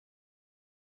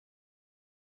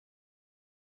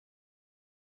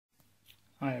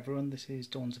Hi everyone, this is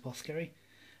Dawn's Apothecary.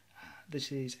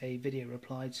 This is a video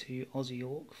reply to Aussie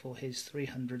Ork for his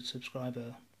 300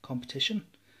 subscriber competition.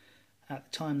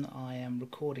 At the time that I am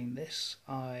recording this,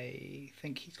 I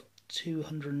think he's got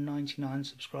 299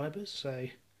 subscribers, so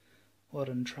well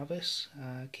done Travis,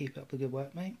 keep up the good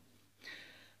work mate.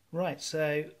 Right,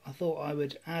 so I thought I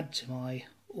would add to my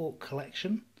Ork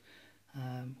collection,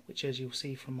 which as you'll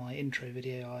see from my intro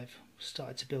video I've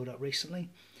started to build up recently.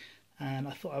 And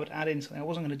I thought I would add in something I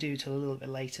wasn't going to do till a little bit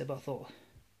later, but I thought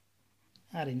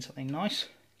add in something nice.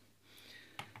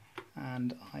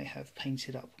 And I have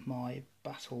painted up my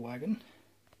battle wagon.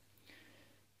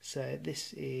 So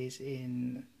this is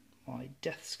in my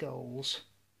Death Skulls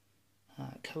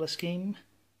colour scheme.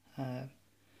 Had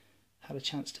a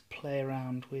chance to play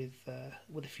around with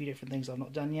a few different things I've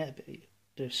not done yet. A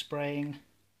bit of spraying.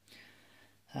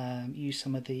 Use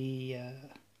some of the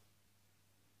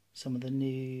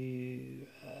new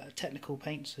technical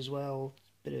paints as well.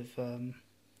 Bit of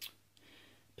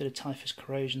typhus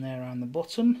corrosion there around the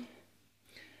bottom.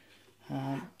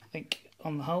 I think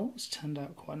on the whole it's turned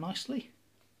out quite nicely.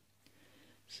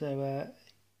 So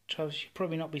Travis, you'll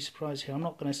probably not be surprised here. I'm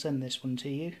not going to send this one to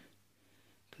you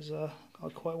because I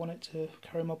quite want it to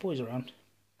carry my boys around.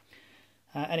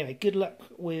 Anyway, good luck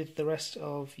with the rest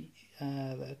of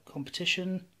the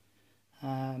competition.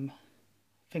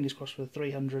 Fingers crossed for the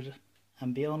 300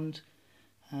 and beyond,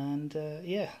 and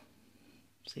yeah,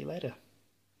 see you later.